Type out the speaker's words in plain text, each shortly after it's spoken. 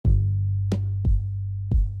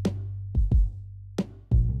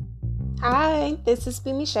Hi, this is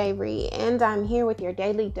Bimi Shavery, and I'm here with your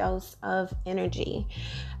daily dose of energy.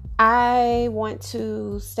 I want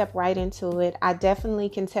to step right into it. I definitely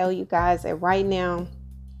can tell you guys that right now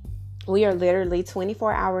we are literally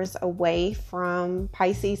 24 hours away from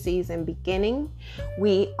Pisces season beginning.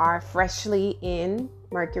 We are freshly in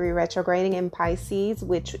Mercury retrograding in Pisces,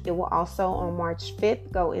 which it will also on March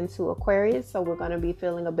 5th go into Aquarius. So we're going to be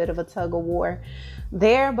feeling a bit of a tug of war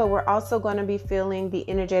there, but we're also going to be feeling the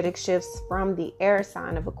energetic shifts from the air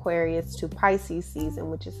sign of Aquarius to Pisces season,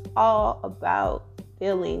 which is all about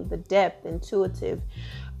feeling the depth, intuitive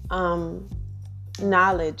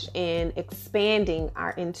knowledge and expanding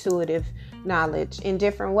our intuitive knowledge in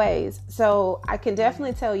different ways. So I can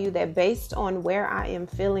definitely tell you that based on where I am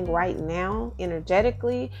feeling right now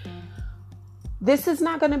energetically, this is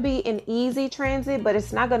not going to be an easy transit, but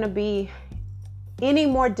it's not going to be any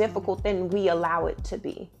more difficult than we allow it to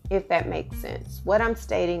be, if that makes sense. What I'm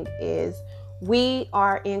stating is we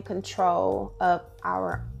are in control of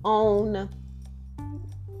our own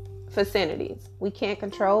vicinities. We can't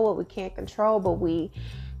control what we can't control, but we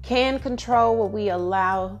can control what we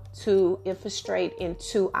allow to infiltrate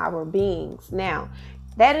into our beings. Now,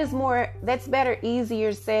 that's better,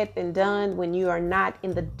 easier said than done when you are not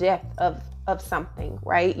in the depth of something,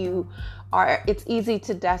 right? It's easy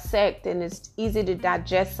to dissect and it's easy to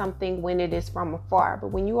digest something when it is from afar. But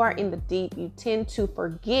when you are in the deep, you tend to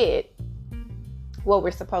forget what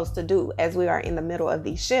we're supposed to do as we are in the middle of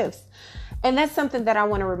these shifts. And that's something that I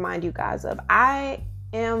want to remind you guys of. I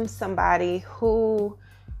am somebody who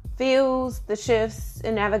feels the shifts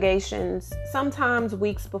and navigations sometimes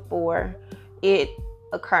weeks before it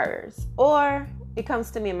occurs, or it comes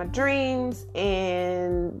to me in my dreams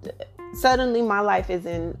and suddenly my life is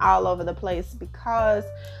in all over the place because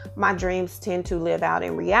my dreams tend to live out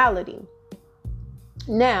in reality.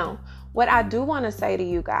 Now, what I do want to say to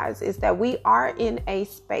you guys is that we are in a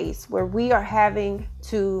space where we are having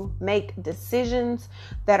to make decisions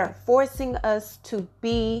that are forcing us to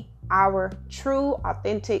be our true,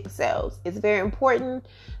 authentic selves. It's very important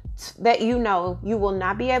that you know you will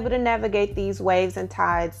not be able to navigate these waves and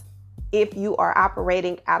tides if you are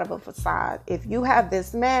operating out of a facade. If you have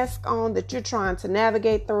this mask on that you're trying to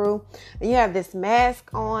navigate through, and you have this mask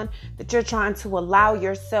on that you're trying to allow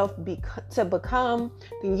yourself to become,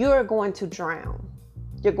 then you're going to drown.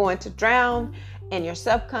 You're going to drown, and your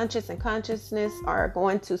subconscious and consciousness are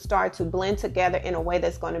going to start to blend together in a way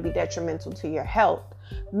that's going to be detrimental to your health,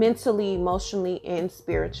 mentally, emotionally, and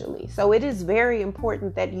spiritually. So it is very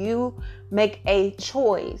important that you make a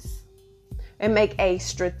choice and make a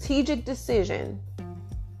strategic decision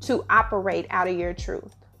to operate out of your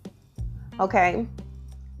truth. Okay?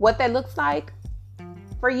 What that looks like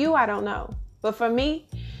for you, I don't know. But for me,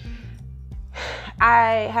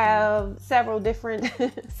 I have several different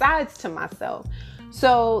sides to myself.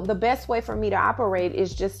 So the best way for me to operate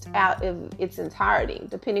is just out of its entirety.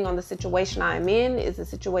 Depending on the situation I'm in is the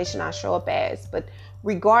situation I show up as. But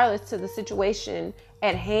regardless to the situation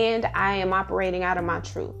at hand, I am operating out of my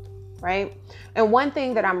truth. Right? And one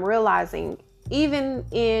thing that I'm realizing, even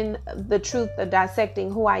in the truth of dissecting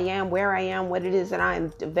who I am, where I am, what it is that I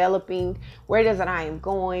am developing, where it is that I am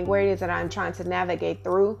going, where it is that I'm trying to navigate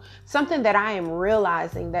through, something that I am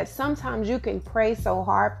realizing that sometimes you can pray so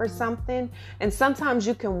hard for something, and sometimes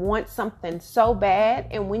you can want something so bad,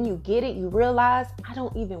 and when you get it, you realize, I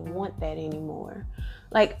don't even want that anymore.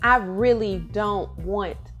 Like, I really don't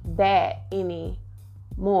want that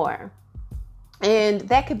anymore. And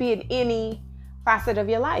that could be in any facet of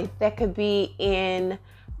your life. That could be in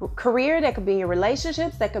career, that could be in your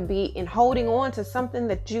relationships, that could be in holding on to something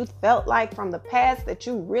that you felt like from the past that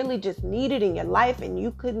you really just needed in your life and you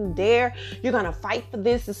couldn't dare. You're going to fight for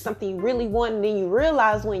this. It's something you really want. And then you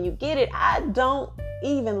realize when you get it, I don't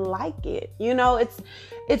even like it. You know,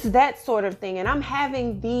 it's that sort of thing. And I'm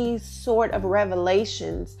having these sort of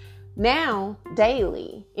revelations now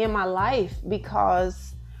daily in my life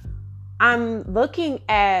because I'm looking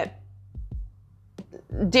at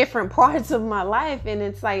different parts of my life, and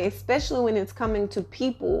it's like, especially when it's coming to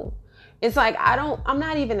people, it's like, I'm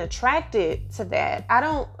not even attracted to that. I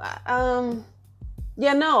don't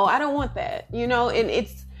want that, you know, and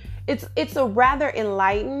it's a rather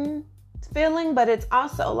enlightened feeling, but it's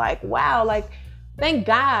also like, wow, like, thank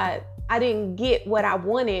God I didn't get what I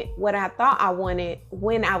wanted, what I thought I wanted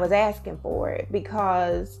when I was asking for it,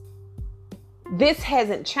 because this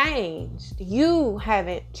hasn't changed. You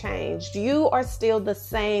haven't changed. You are still the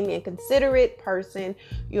same inconsiderate person.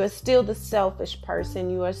 You are still the selfish person.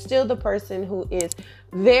 You are still the person who is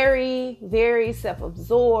very, very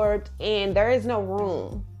self-absorbed, and there is no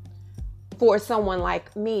room for someone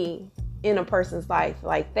like me in a person's life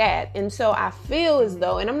like that. And so I feel as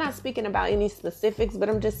though, and I'm not speaking about any specifics, but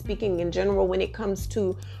I'm just speaking in general when it comes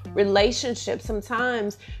to relationships.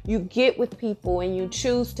 Sometimes you get with people and you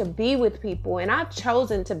choose to be with people. And I've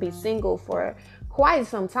chosen to be single for quite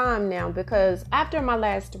some time now, because after my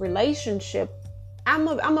last relationship, I'm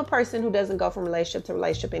a person who doesn't go from relationship to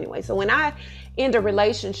relationship anyway. So when I end a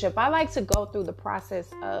relationship, I like to go through the process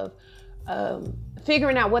of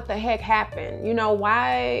figuring out what the heck happened. You know,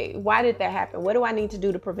 why did that happen? What do I need to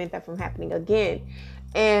do to prevent that from happening again?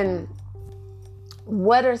 And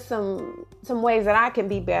what are some ways that I can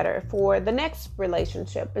be better for the next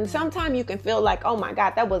relationship? And sometimes you can feel like, oh my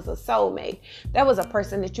God, that was a soulmate. That was a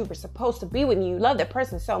person that you were supposed to be with, and you love that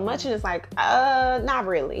person so much. And it's like, not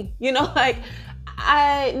really. You know, like,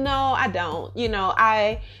 I don't. You know,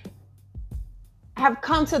 I have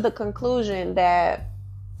come to the conclusion that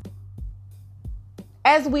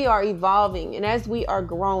as we are evolving and as we are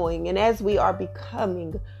growing and as we are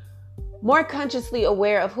becoming more consciously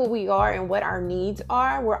aware of who we are and what our needs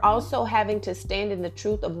are, we're also having to stand in the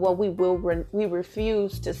truth of what we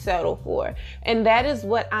refuse to settle for. And that is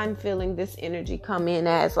what I'm feeling this energy come in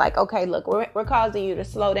as. Like, okay, look, we're causing you to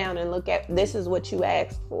slow down and look at, this is what you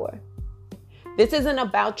asked for. This isn't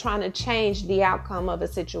about trying to change the outcome of a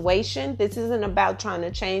situation. This isn't about trying to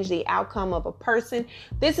change the outcome of a person.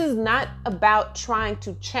 This is not about trying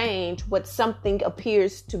to change what something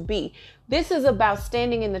appears to be. This is about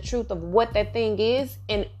standing in the truth of what that thing is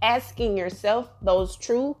and asking yourself those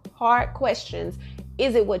true, hard questions.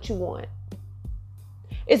 Is it what you want?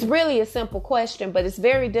 It's really a simple question, but it's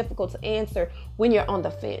very difficult to answer when you're on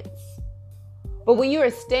the fence. But when you are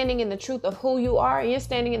standing in the truth of who you are, and you're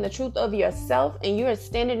standing in the truth of yourself, and you are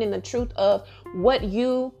standing in the truth of what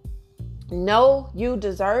you know you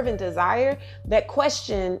deserve and desire, that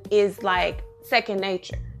question is like second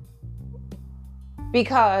nature.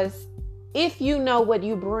 Because if you know what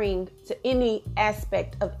you bring to any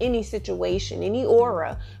aspect of any situation, any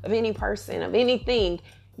aura of any person, of anything,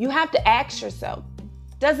 you have to ask yourself,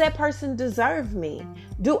 does that person deserve me?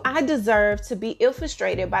 Do I deserve to be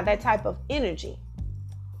infiltrated by that type of energy?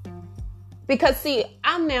 Because see,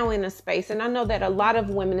 I'm now in a space, and I know that a lot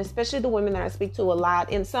of women, especially the women that I speak to a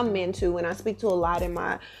lot, and some men too, and I speak to a lot in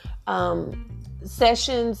my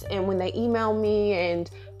sessions and when they email me, and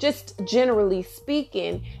just generally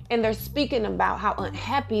speaking, and they're speaking about how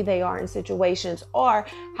unhappy they are in situations, or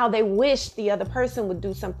how they wish the other person would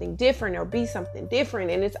do something different or be something different.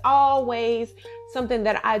 And it's always something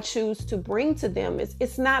that I choose to bring to them.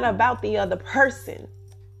 It's not about the other person.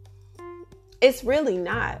 It's really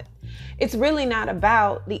not. It's really not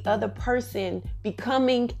about the other person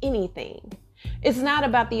becoming anything. It's not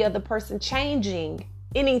about the other person changing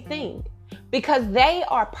anything, because they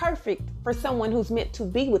are perfect for someone who's meant to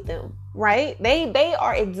be with them, right? They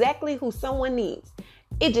are exactly who someone needs.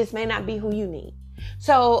 It just may not be who you need.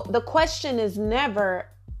 So the question is never,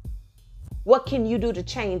 what can you do to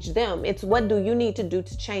change them? It's, what do you need to do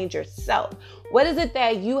to change yourself? What is it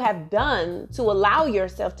that you have done to allow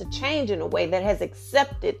yourself to change in a way that has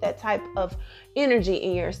accepted that type of energy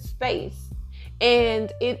in your space?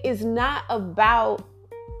 And it is not about,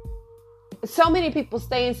 so many people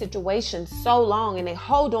stay in situations so long, and they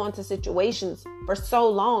hold on to situations for so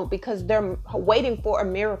long because they're waiting for a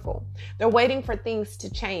miracle. They're waiting for things to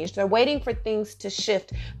change. They're waiting for things to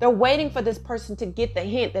shift. They're waiting for this person to get the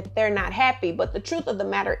hint that they're not happy. But the truth of the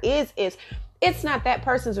matter is it's not that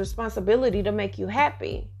person's responsibility to make you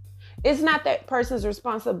happy. It's not that person's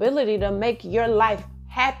responsibility to make your life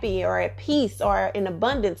happy or at peace or in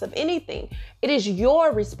abundance of anything. It is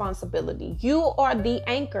your responsibility. You are the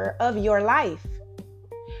anchor of your life.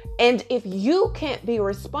 And if you can't be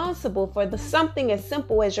responsible for something as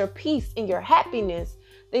simple as your peace and your happiness,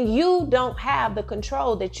 then you don't have the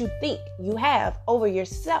control that you think you have over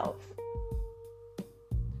yourself.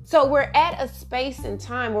 So we're at a space and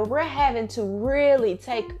time where we're having to really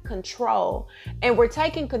take control, and we're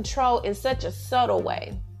taking control in such a subtle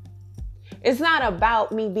way. It's not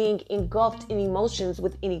about me being engulfed in emotions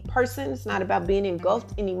with any person. It's not about being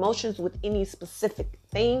engulfed in emotions with any specific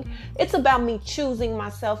thing. It's about me choosing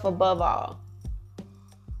myself above all.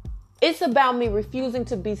 It's about me refusing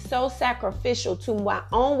to be so sacrificial to my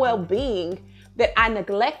own well-being that I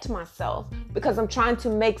neglect myself because I'm trying to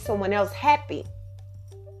make someone else happy.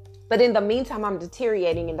 But in the meantime, I'm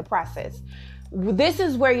deteriorating in the process. This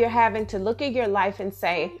is where you're having to look at your life and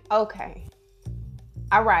say, okay,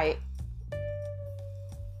 all right,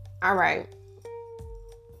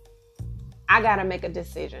 I got to make a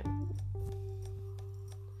decision.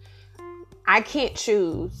 I can't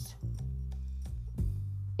choose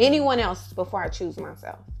anyone else before I choose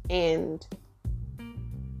myself. And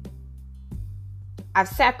I've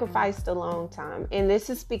sacrificed a long time. And this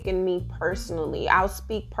is speaking me personally. I'll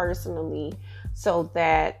speak personally so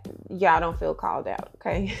that y'all don't feel called out,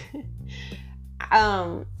 okay?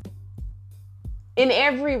 In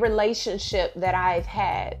every relationship that I've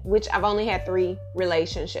had, which I've only had 3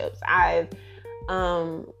 relationships, I've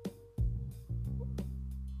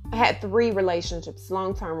had 3 relationships,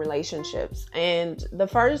 long-term relationships. And the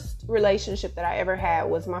first relationship that I ever had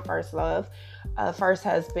was my first love, first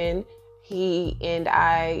husband. He and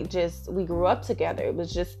I we grew up together.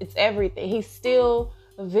 It's everything. He's still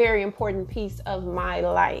a very important piece of my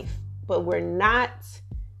life, but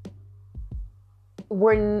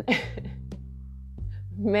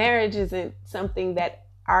marriage isn't something that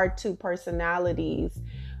our 2 personalities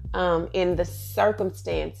in the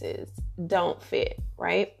circumstances don't fit,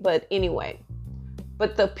 right? But anyway,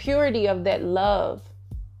 the purity of that love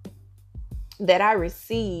that I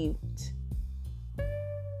received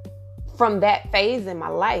from that phase in my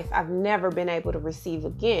life, I've never been able to receive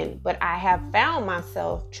again. But I have found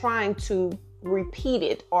myself trying to repeat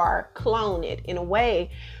it or clone it in a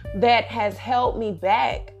way that has held me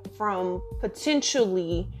back from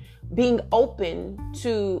potentially being open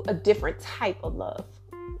to a different type of love,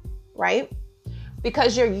 right?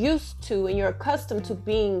 Because you're used to and you're accustomed to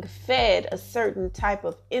being fed a certain type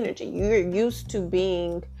of energy. You're used to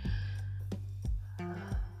being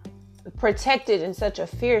protected in such a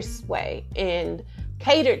fierce way and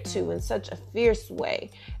catered to in such a fierce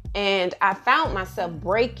way. And I found myself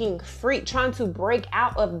breaking free, trying to break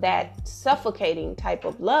out of that suffocating type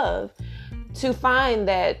of love, to find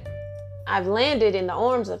that I've landed in the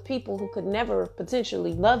arms of people who could never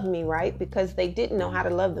potentially love me, right? Because they didn't know how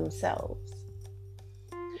to love themselves.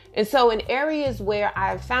 And so in areas where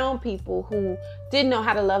I've found people who didn't know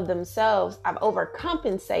how to love themselves, I've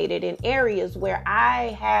overcompensated in areas where I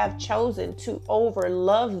have chosen to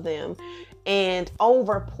overlove them and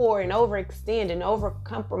overpour and overextend and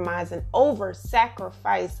overcompromise and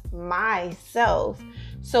over-sacrifice myself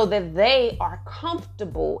so that they are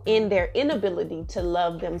comfortable in their inability to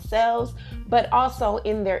love themselves, but also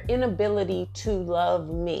in their inability to love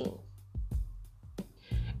me.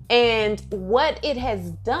 And what it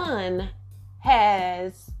has done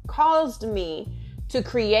has caused me to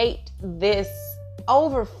create this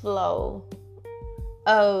overflow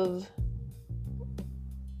of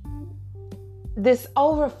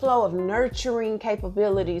nurturing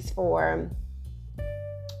capabilities for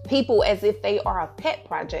people, as if they are a pet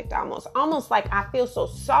project, almost like I feel so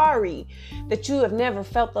sorry that you have never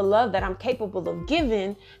felt the love that I'm capable of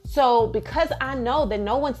giving. So because I know that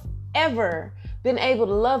no one's ever been able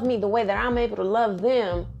to love me the way that I'm able to love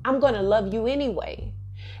them, I'm going to love you anyway.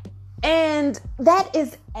 And that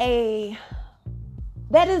is a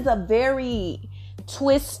very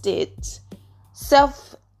twisted,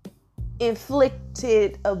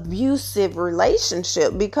 self-inflicted, abusive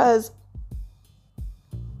relationship, because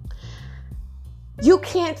you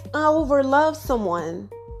can't overlove someone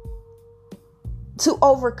to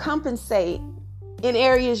overcompensate in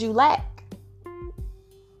areas you lack.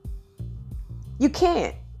 You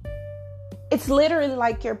can't. It's literally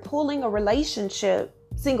like you're pulling a relationship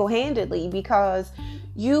single-handedly, because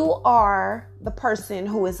you are the person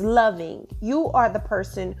who is loving. You are the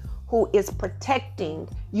person who is protecting.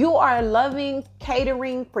 You are loving,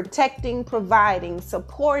 catering, protecting, providing,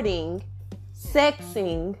 supporting,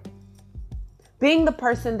 sexing, being the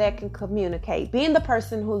person that can communicate, being the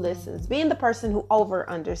person who listens, being the person who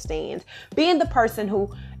over-understands, being the person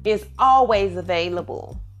who is always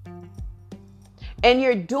available. And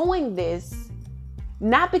you're doing this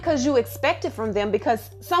not because you expect it from them,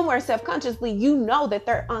 because somewhere self-consciously you know that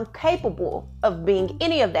they're incapable of being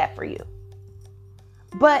any of that for you.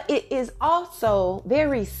 But it is also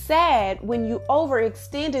very sad when you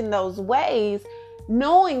overextend in those ways,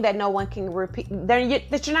 knowing that no one can repeat,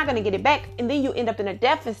 that you're not going to get it back. And then you end up in a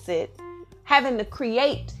deficit, having to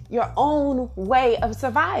create your own way of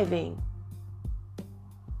surviving.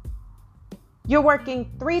 You're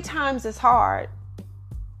working 3 times as hard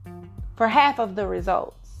for half of the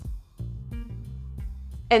results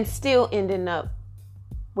and still ending up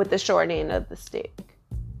with the short end of the stick.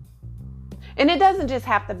 And it doesn't just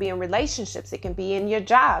have to be in relationships. It can be in your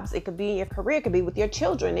jobs. It could be in your career. It could be with your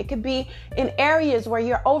children. It could be in areas where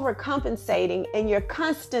you're overcompensating and you're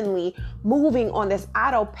constantly moving on this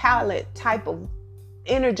autopilot type of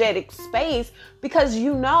energetic space, because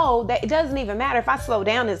you know that it doesn't even matter. If I slow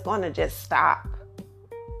down, it's going to just stop.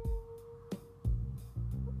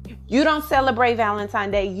 You don't celebrate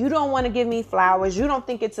Valentine's Day. You don't want to give me flowers. You don't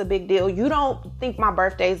think it's a big deal. You don't think my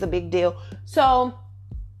birthday is a big deal. So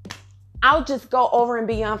I'll just go over and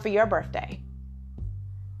beyond for your birthday.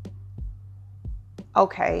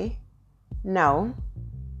 Okay, no,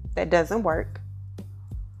 that doesn't work.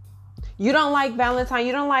 You don't like Valentine.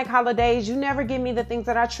 You don't like holidays. You never give me the things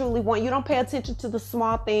that I truly want. You don't pay attention to the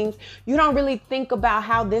small things. You don't really think about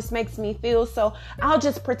how this makes me feel. So I'll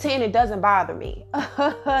just pretend it doesn't bother me.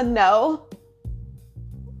 No,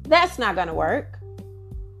 that's not going to work.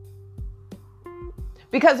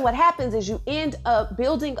 Because what happens is you end up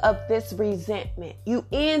building up this resentment. You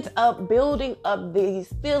end up building up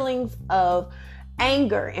these feelings of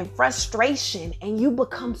anger and frustration. And you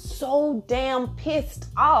become so damn pissed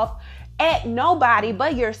off at nobody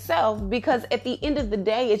but yourself, because at the end of the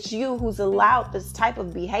day, it's you who's allowed this type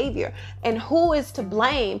of behavior. And who is to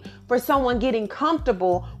blame for someone getting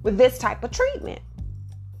comfortable with this type of treatment?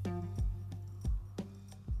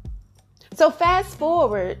 So fast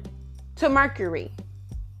forward to Mercury,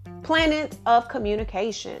 planet of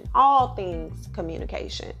communication, all things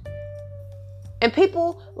communication. And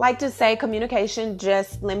people like to say communication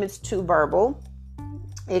just limits to verbal.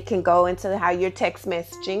 It can go into how you're text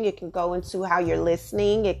messaging. It can go into how you're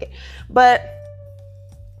listening. But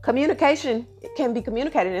communication can be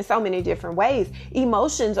communicated in so many different ways.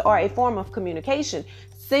 Emotions are a form of communication.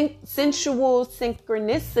 Sensual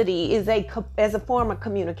synchronicity is as a form of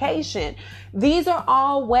communication. These are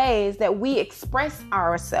all ways that we express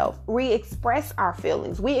ourselves. We express our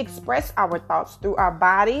feelings. We express our thoughts through our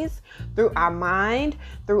bodies, through our mind,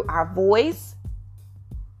 through our voice.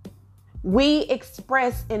 We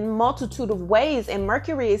express in multitude of ways, and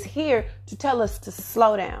Mercury is here to tell us to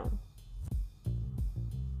slow down.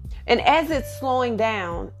 And as it's slowing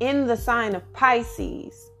down in the sign of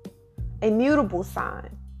Pisces, a mutable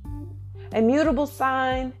sign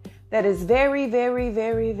that is very, very,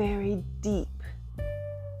 very, very deep,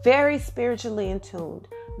 very spiritually in tuned,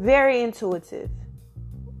 very intuitive.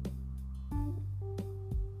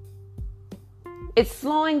 It's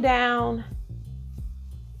slowing down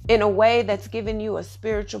in a way that's given you a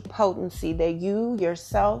spiritual potency that you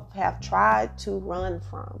yourself have tried to run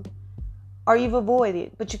from, or you've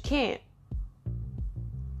avoided, but you can't.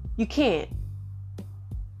 You can't.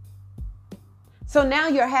 So now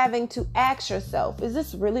you're having to ask yourself, is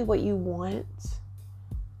this really what you want?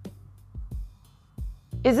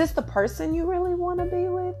 Is this the person you really want to be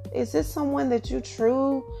with? Is this someone that you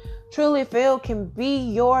truly feel can be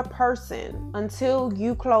your person until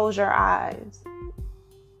you close your eyes?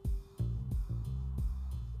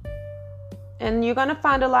 And you're going to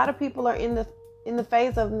find a lot of people are in the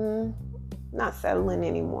phase of not settling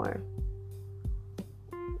anymore.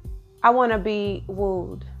 I want to be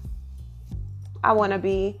wooed. I want to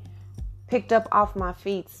be picked up off my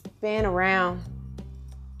feet, spin around.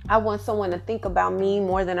 I want someone to think about me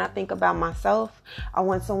more than I think about myself. I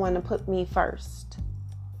want someone to put me first.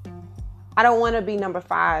 I don't want to be number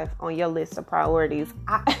 5 on your list of priorities.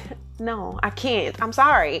 No, I can't. I'm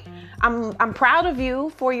sorry. I'm proud of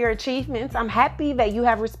you for your achievements. I'm happy that you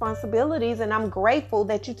have responsibilities, and I'm grateful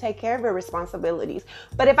that you take care of your responsibilities.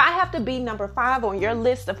 But if I have to be number 5 on your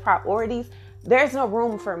list of priorities, there's no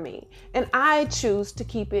room for me. And I choose to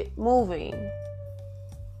keep it moving.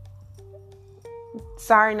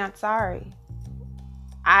 Sorry, not sorry.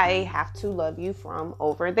 I have to love you from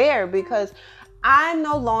over there, because I'm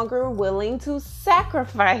no longer willing to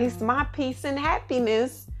sacrifice my peace and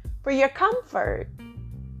happiness for your comfort.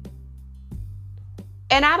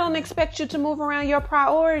 And I don't expect you to move around your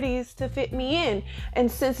priorities to fit me in.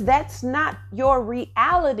 And since that's not your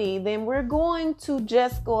reality, then we're going to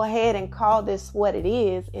just go ahead and call this what it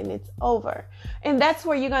is, and it's over. And that's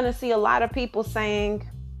where you're going to see a lot of people saying,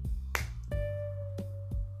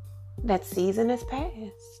 that season is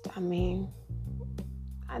past. I mean,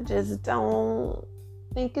 I just don't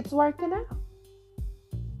think it's working out.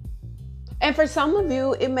 And for some of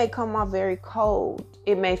you, it may come off very cold.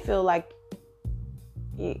 It may feel like,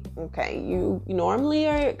 okay, you normally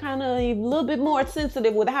are kind of a little bit more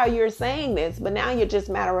sensitive with how you're saying this, but now you're just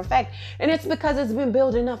matter of fact. And it's because it's been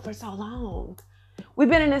building up for so long. We've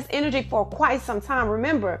been in this energy for quite some time.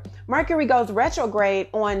 Remember, Mercury goes retrograde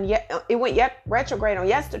retrograde on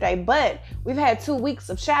yesterday, but we've had 2 weeks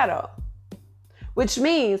of shadow, which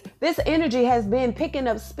means this energy has been picking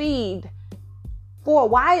up speed for a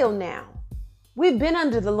while now. We've been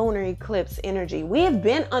under the lunar eclipse energy. We have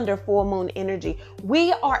been under full moon energy.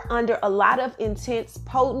 We are under a lot of intense,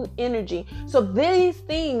 potent energy. So these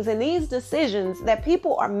things and these decisions that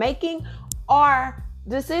people are making are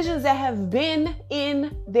decisions that have been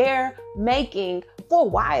in their making for a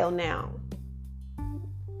while now.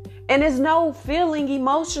 And there's no feeling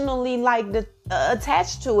emotionally like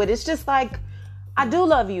attached to it. It's just like, I do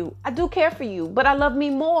love you. I do care for you, but I love me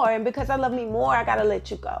more. And because I love me more, I got to let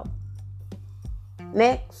you go.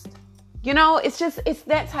 Next. It's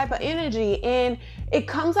that type of energy, and it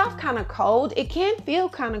comes off kind of cold. It can feel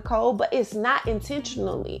kind of cold, but it's not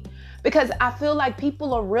intentionally, because I feel like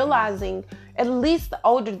people are realizing, at least the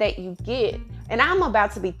older that you get, and I'm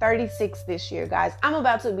about to be 36 this year, guys. I'm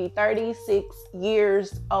about to be 36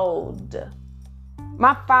 years old.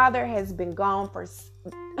 My father has been gone for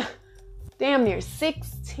damn near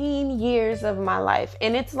 16 years of my life.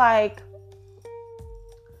 And it's like,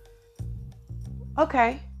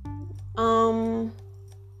 okay, I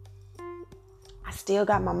still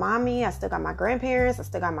got my mommy, I still got my grandparents, I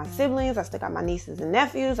still got my siblings, I still got my nieces and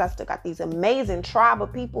nephews, I still got these amazing tribe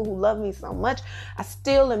of people who love me so much. I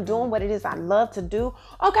still am doing what it is I love to do.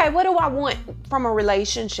 Okay, what do I want from a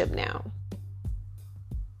relationship now?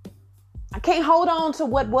 I can't hold on to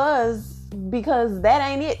what was, because that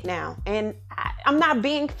ain't it now. And I'm not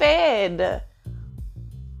being fed.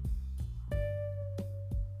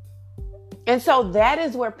 And so that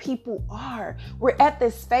is where people are. We're at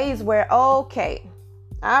this phase where, okay,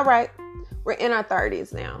 all right, we're in our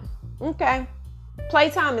 30s now. Okay.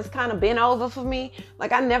 Playtime has kind of been over for me.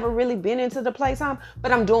 Like, I never really been into the playtime,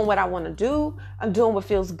 but I'm doing what I want to do. I'm doing what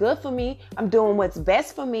feels good for me. I'm doing what's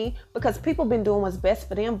best for me, because people been doing what's best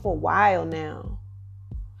for them for a while now.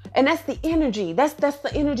 And that's the energy. That's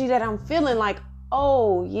the energy that I'm feeling, like,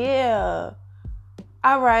 oh yeah.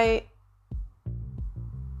 All right.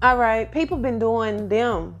 People been doing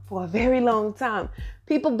them for a very long time.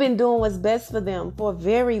 People been doing what's best for them for a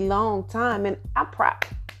very long time. And I'm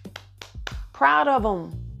proud of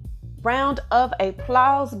them. Round of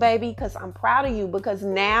applause, baby, because I'm proud of you. Because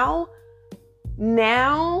now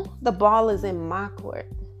the ball is in my court.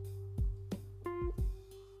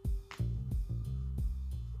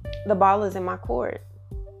 The ball is in my court.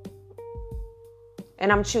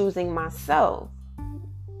 And I'm choosing myself.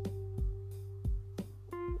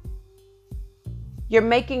 You're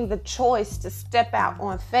making the choice to step out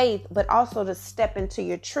on faith, but also to step into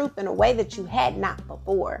your truth in a way that you had not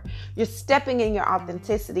before. You're stepping in your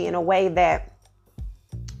authenticity in a way that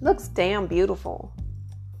looks damn beautiful.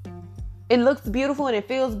 It looks beautiful and it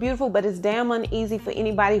feels beautiful, but it's damn uneasy for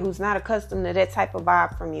anybody who's not accustomed to that type of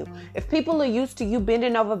vibe from you. If people are used to you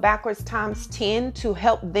bending over backwards times 10 to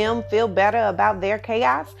help them feel better about their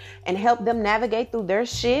chaos and help them navigate through their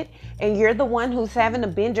shit, and you're the one who's having to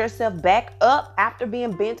bend yourself back up after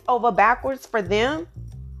being bent over backwards for them,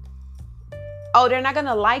 oh, they're not going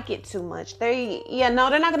to like it too much. They're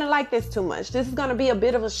not going to like this too much. This is going to be a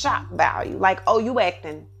bit of a shock value. Like, oh, you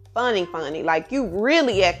acting funny. Like, you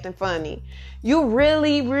really acting funny. You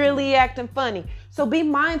really acting funny. So be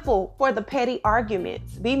mindful for the petty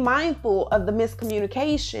arguments. Be mindful of the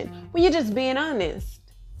miscommunication when you're just being honest.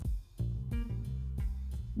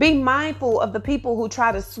 Be mindful of the people who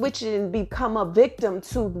try to switch it and become a victim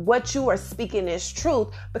to what you are speaking as truth,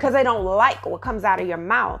 because they don't like what comes out of your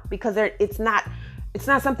mouth, because it's not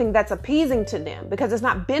something that's appeasing to them, because it's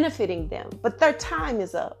not benefiting them. But their time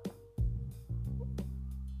is up.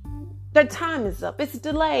 Their time is up. It's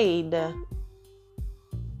delayed.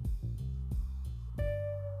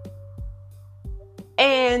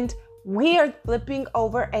 And we are flipping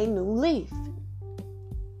over a new leaf.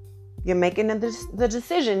 You're making the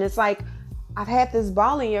decision. It's like, I've had this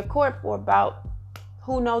ball in your court for about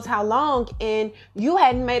who knows how long, and you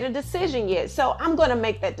hadn't made a decision yet. So I'm going to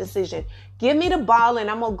make that decision. Give me the ball and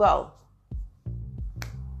I'm going to go.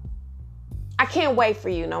 I can't wait for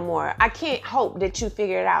you no more. I can't hope that you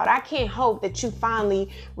figure it out. I can't hope that you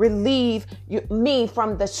finally relieve me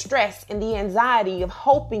from the stress and the anxiety of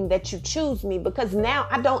hoping that you choose me, because now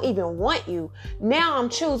I don't even want you. Now I'm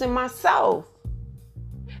choosing myself.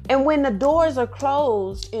 And when the doors are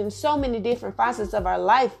closed in so many different facets of our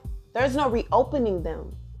life, there's no reopening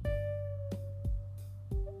them.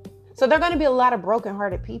 So there are going to be a lot of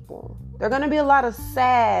brokenhearted people. There are going to be a lot of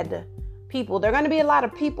sad people. There are going to be a lot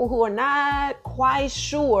of people who are not quite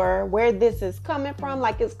sure where this is coming from,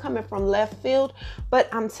 like it's coming from left field. But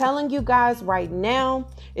I'm telling you guys right now,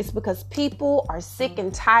 it's because people are sick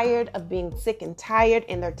and tired of being sick and tired,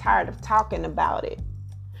 and they're tired of talking about it.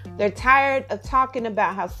 They're tired of talking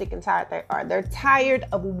about how sick and tired they are. They're tired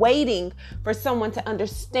of waiting for someone to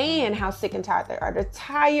understand how sick and tired they are. They're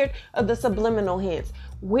tired of the subliminal hints.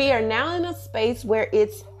 We are now in a space where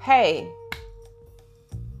it's, hey,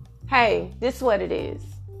 this is what it is.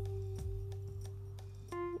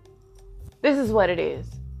 This is what it is.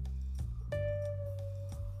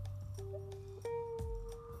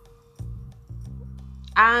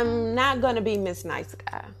 I'm not going to be Miss Nice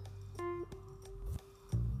Guy.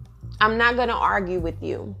 I'm not going to argue with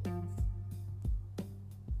you.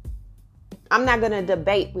 I'm not going to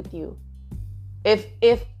debate with you.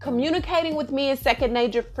 If communicating with me is second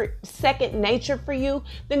nature for you,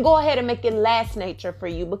 then go ahead and make it last nature for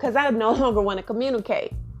you, because I no longer want to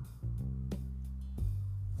communicate.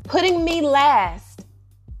 Putting me last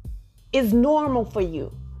is normal for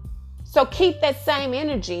you. So keep that same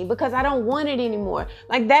energy, because I don't want it anymore.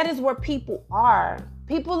 Like, that is where people are.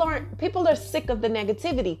 People are sick of the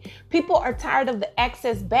negativity. People are tired of the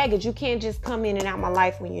excess baggage. You can't just come in and out my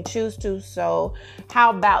life when you choose to. So how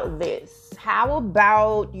about this? How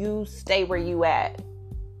about you stay where you at?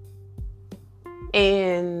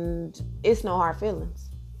 And it's no hard feelings.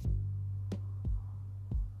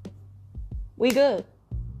 We good.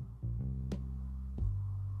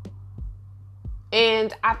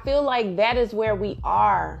 And I feel like that is where we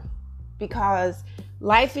are, because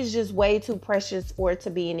life is just way too precious for it to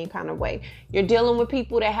be any kind of way. You're dealing with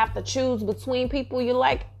people that have to choose between people. You're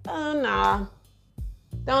like, nah,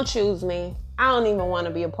 don't choose me. I don't even want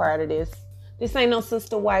to be a part of this. This ain't no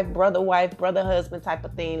sister, wife, brother, husband type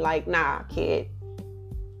of thing. Like, nah, kid.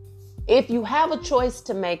 If you have a choice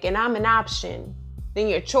to make and I'm an option, then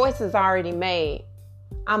your choice is already made.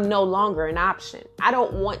 I'm no longer an option. I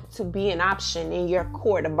don't want to be an option in your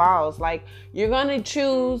court of balls. Like, you're going to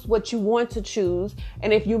choose what you want to choose.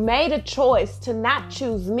 And if you made a choice to not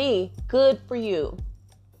choose me, good for you.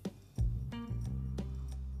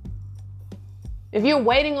 If you're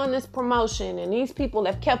waiting on this promotion and these people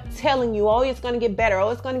have kept telling you, oh, it's going to get better, oh,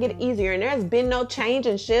 it's going to get easier, and there's been no change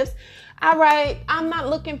and shifts, all right, I'm not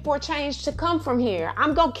looking for change to come from here.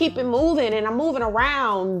 I'm going to keep it moving, and I'm moving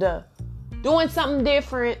around, doing something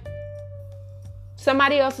different,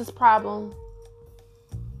 somebody else's problem.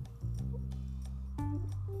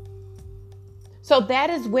 So that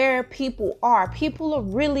is where people are. People are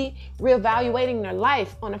really reevaluating their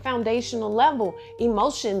life on a foundational level.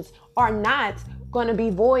 Emotions are not going to be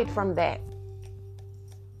void from that.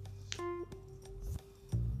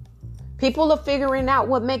 People are figuring out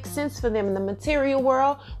what makes sense for them in the material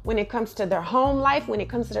world, when it comes to their home life, when it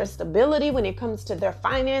comes to their stability, when it comes to their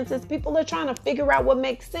finances. People are trying to figure out what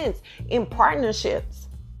makes sense in partnerships.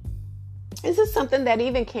 Is this something that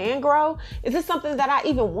even can grow? Is this something that I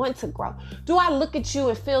even want to grow? Do I look at you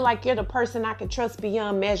and feel like you're the person I can trust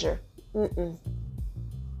beyond measure?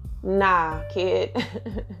 Nah, kid.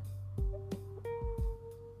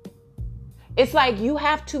 It's like you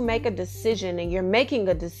have to make a decision, and you're making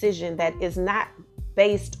a decision that is not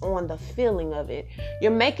based on the feeling of it.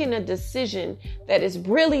 You're making a decision that is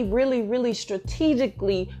really, really, really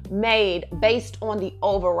strategically made based on the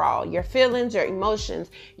overall, your feelings, your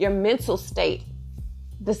emotions, your mental state,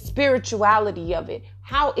 the spirituality of it,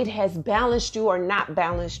 how it has balanced you or not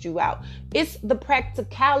balanced you out. It's the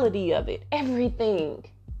practicality of it, everything.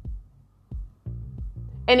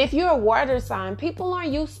 And if you're a water sign, people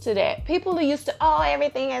aren't used to that. People are used to, oh,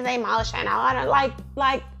 everything is emotional.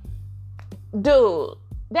 Like, dude,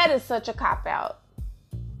 that is such a cop-out.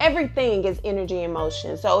 Everything is energy and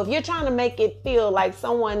emotion. So if you're trying to make it feel like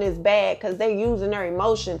someone is bad because they're using their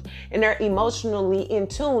emotions and they're emotionally in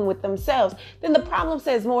tune with themselves, then the problem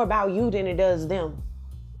says more about you than it does them.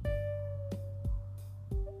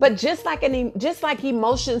 But just like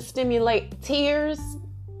emotions stimulate tears,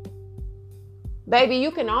 baby,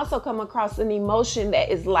 you can also come across an emotion that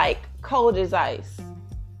is like cold as ice.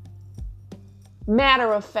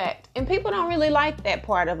 Matter of fact. And people don't really like that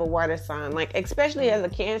part of a water sign, like especially as a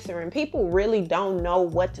Cancer, and people really don't know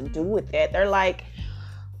what to do with that. They're like,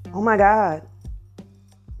 oh my God,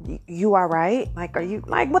 you all right? Like, are you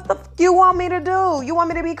like, what the you want me to do? You want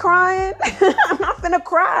me to be crying? I'm not gonna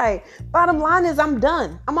cry. Bottom line is I'm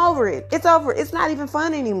done. I'm over it. It's over. It's not even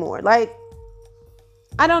fun anymore. Like,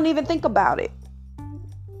 I don't even think about it.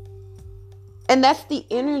 And that's the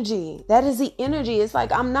energy. That is the energy. It's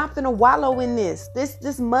like, I'm not going to wallow in this.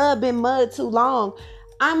 This mud been mud too long.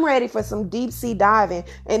 I'm ready for some deep sea diving.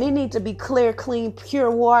 And it needs to be clear, clean, pure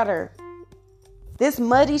water. This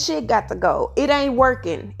muddy shit got to go. It ain't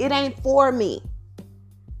working. It ain't for me.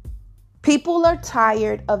 People are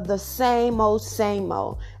tired of the same old.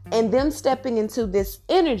 And them stepping into this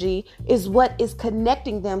energy is what is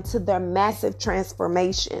connecting them to their massive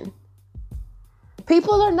transformation.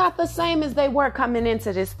 People are not the same as they were coming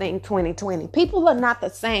into this thing 2020. People are not the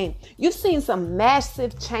same. You've seen some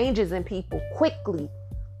massive changes in people quickly.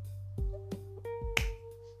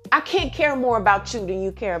 I can't care more about you than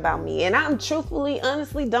you care about me. And I'm truthfully,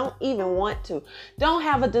 honestly, don't even want to. Don't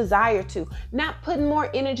have a desire to. Not putting more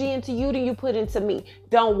energy into you than you put into me.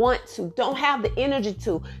 Don't want to. Don't have the energy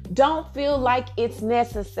to. Don't feel like it's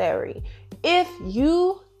necessary. If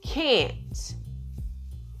you can't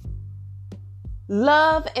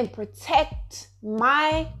love and protect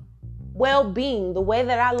my well-being the way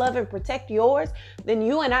that I love and protect yours, then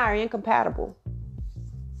you and I are incompatible.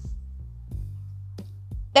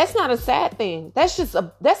 That's not a sad thing. That's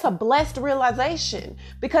a blessed realization,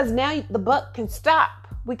 because now the buck can stop.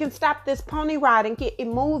 We can stop this pony ride and get it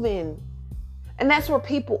moving. And that's where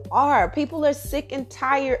people are. People are sick and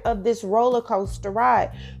tired of this roller coaster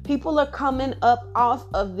ride. People are coming up off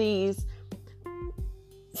of these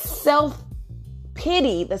self-pity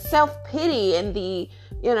and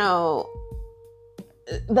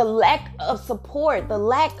the lack of support, the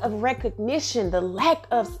lack of recognition, the lack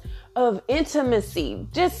of intimacy,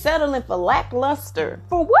 just settling for lackluster.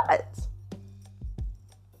 For what?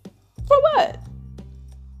 For what?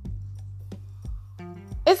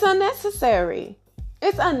 It's unnecessary.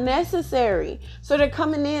 It's unnecessary. So they're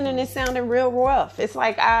coming in and it's sounding real rough. It's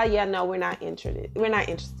like, no, we're not interested. We're not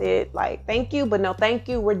interested. Like, thank you, but no thank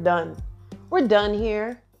you. We're done. We're done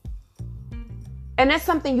here. And that's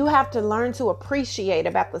something you have to learn to appreciate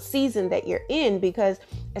about the season that you're in, because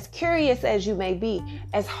as curious as you may be,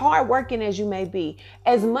 as hardworking as you may be,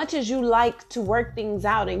 as much as you like to work things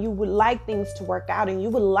out and you would like things to work out and you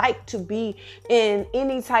would like to be in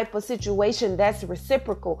any type of situation that's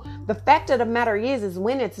reciprocal, the fact of the matter is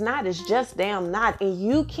when it's not, it's just damn not. And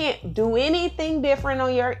you can't do anything different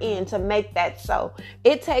on your end to make that so.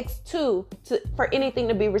 It takes two for anything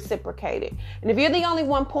to be reciprocated. And if you're the only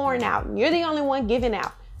one pouring out and you're the only one giving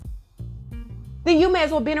out, then you may as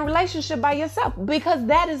well be in a relationship by yourself, because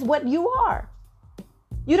that is what you are.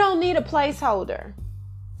 You don't need a placeholder.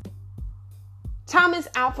 Time is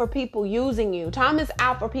out for people using you. Time is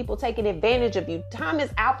out for people taking advantage of you. Time is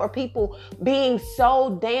out for people being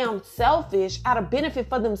so damn selfish out of benefit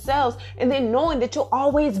for themselves and then knowing that you'll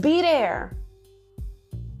always be there.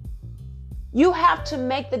 You have to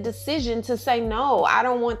make the decision to say, no, I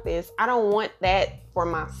don't want this. I don't want that for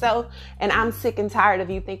myself. And I'm sick and tired of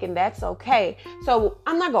you thinking that's okay. So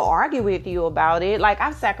I'm not going to argue with you about it. Like,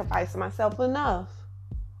 I've sacrificed myself enough.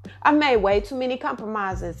 I've made way too many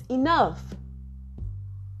compromises. Enough.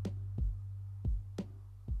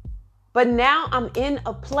 But now I'm in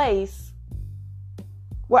a place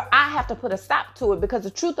where I have to put a stop to it, because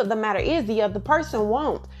the truth of the matter is the other person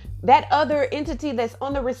won't. That other entity that's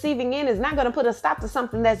on the receiving end is not going to put a stop to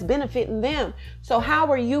something that's benefiting them. So how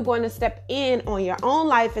are you going to step in on your own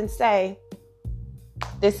life and say,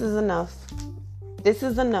 this is enough. This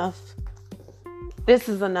is enough. This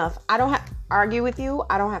is enough. I don't have to argue with you.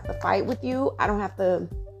 I don't have to fight with you. I don't have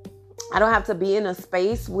to be in a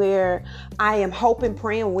space where I am hoping,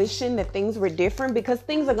 praying, wishing that things were different, because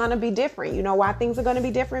things are going to be different. You know why things are going to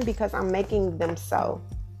be different? Because I'm making them so.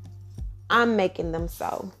 I'm making them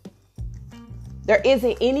so. There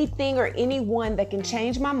isn't anything or anyone that can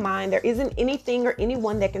change my mind. There isn't anything or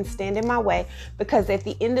anyone that can stand in my way, because at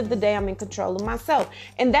the end of the day, I'm in control of myself.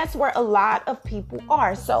 And that's where a lot of people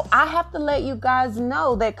are. So I have to let you guys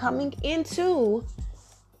know that coming into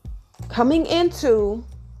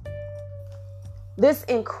this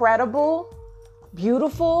incredible,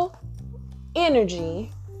 beautiful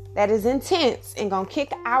energy that is intense and gonna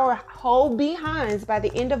kick our whole behinds by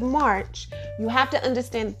the end of March, you have to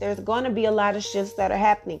understand that there's gonna be a lot of shifts that are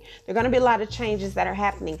happening. There are gonna be a lot of changes that are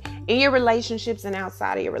happening in your relationships and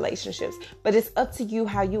outside of your relationships. But it's up to you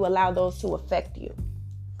how you allow those to affect you.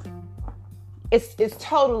 It's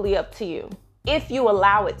totally up to you if you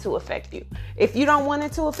allow it to affect you. If you don't want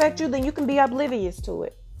it to affect you, then you can be oblivious to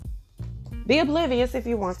it. Be oblivious if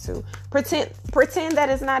you want to. Pretend that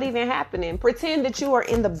it's not even happening. Pretend that you are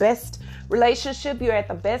in the best relationship. You're at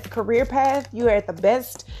the best career path. You're at the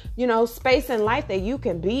best, space in life that you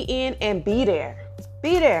can be in, and be there.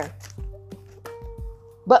 Be there.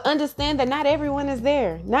 But understand that not everyone is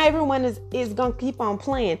there. Not everyone is going to keep on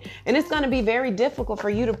playing. And it's going to be very difficult for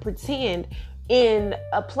you to pretend in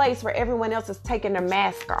a place where everyone else is taking their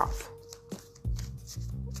mask off.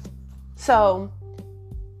 So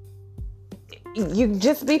you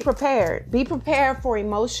just be prepared. Be prepared for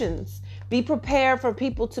emotions. Be prepared for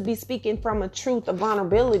people to be speaking from a truth of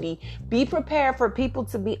vulnerability. Be prepared for people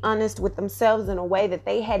to be honest with themselves in a way that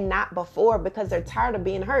they had not before, because they're tired of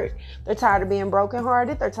being hurt. They're tired of being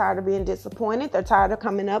brokenhearted. They're tired of being disappointed. They're tired of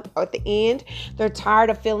coming up at the end. They're tired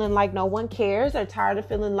of feeling like no one cares. They're tired of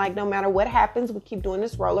feeling like no matter what happens, we keep doing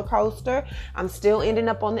this roller coaster. I'm still ending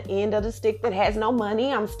up on the end of the stick that has no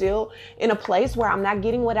money. I'm still in a place where I'm not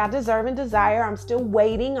getting what I deserve and desire. I'm still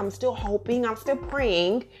waiting. I'm still hoping. I'm still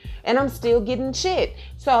praying. And I'm still getting shit.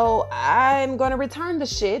 So I'm going to return the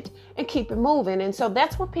shit and keep it moving. And so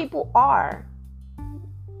that's where people are.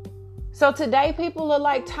 So today people are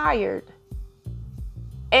like tired.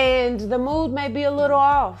 And the mood may be a little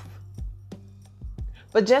off.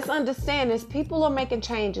 But just understand this, people are making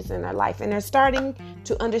changes in their life and they're starting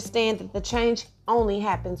to understand that the change only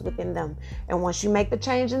happens within them. And once you make the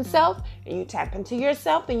change in self and you tap into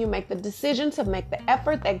yourself and you make the decision to make the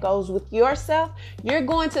effort that goes with yourself, you're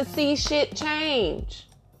going to see shit change.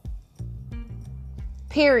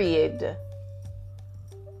 Period.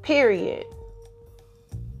 Period.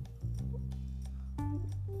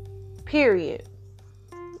 Period.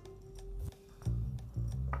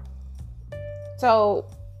 So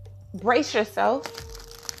brace yourself,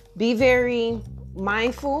 be very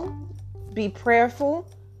mindful, be prayerful,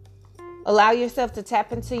 allow yourself to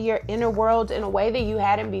tap into your inner world in a way that you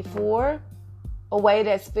hadn't before, a way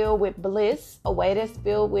that's filled with bliss, a way that's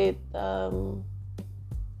filled with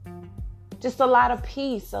just a lot of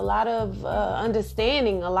peace, a lot of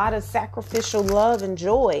understanding, a lot of sacrificial love and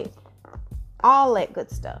joy, all that good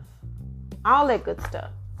stuff, all that good stuff.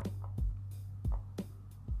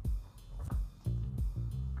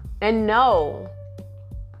 And know,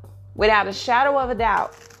 without a shadow of a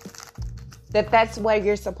doubt, that that's where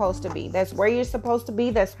you're supposed to be. That's where you're supposed to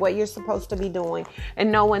be. That's what you're supposed to be doing.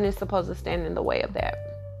 And no one is supposed to stand in the way of that.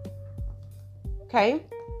 Okay?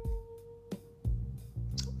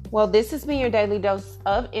 Well, this has been your daily dose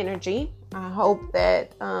of energy. I hope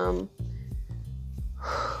that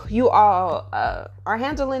you all are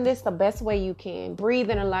handling this the best way you can. Breathe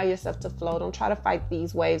and allow yourself to flow. Don't try to fight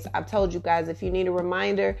these waves. I've told you guys, if you need a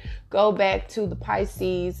reminder, go back to the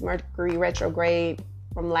Pisces Mercury retrograde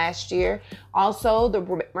from last year. Also,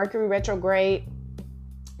 the Mercury retrograde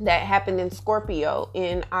that happened in Scorpio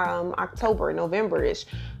in October, November-ish.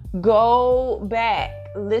 Go back,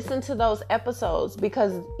 listen to those episodes,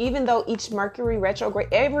 because even though each Mercury retrograde,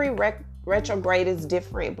 every retrograde is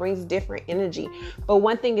different, brings different energy. But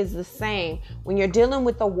one thing is the same. When you're dealing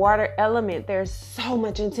with the water element, there's so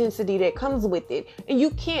much intensity that comes with it. And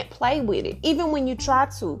you can't play with it. Even when you try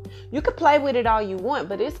to. You can play with it all you want,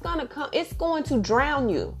 but it's going to drown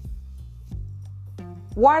you.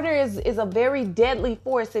 Water is a very deadly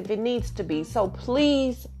force if it needs to be. So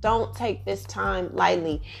please don't take this time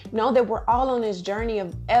lightly. Know that we're all on this journey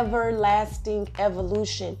of everlasting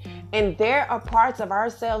evolution. And there are parts of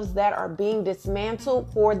ourselves that are being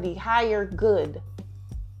dismantled for the higher good.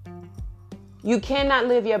 You cannot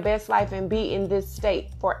live your best life and be in this state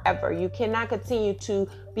forever. You cannot continue to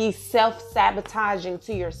be self-sabotaging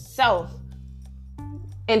to yourself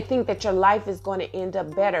and think that your life is going to end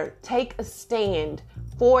up better. Take a stand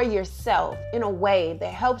for yourself in a way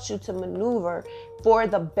that helps you to maneuver for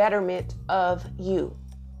the betterment of you.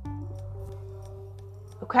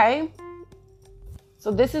 Okay?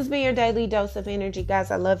 So this has been your daily dose of energy,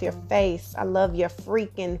 guys. I love your face. I love your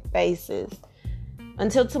freaking faces.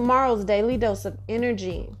 Until tomorrow's daily dose of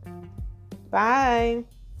energy. Bye.